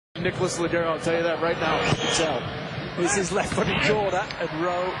Nicholas Lodeiro, I'll tell you that right now. This is left-footed Jordan, and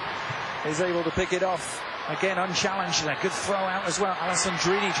Rowe is able to pick it off. Again, unchallenged. A good throw out as well.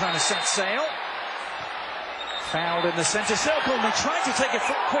 Alessandrini trying to set sail. Fouled in the centre circle, and they tried to take a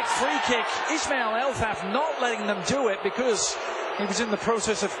quick free kick. Ismail Elfaf not letting them do it because he was in the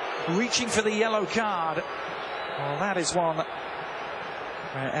process of reaching for the yellow card. Well, that is one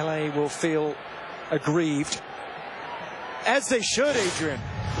where LA will feel aggrieved. As they should, Adrian.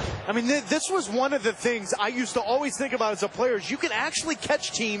 I mean, this was one of the things I used to always think about as a player, is you can actually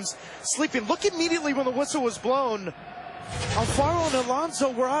catch teams sleeping. Look immediately when the whistle was blown. Alfaro and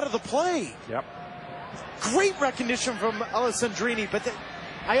Alonso were out of the play. Yep. Great recognition from Alessandrini, but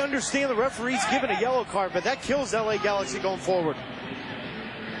I understand the referee's given a yellow card, but that kills LA Galaxy going forward.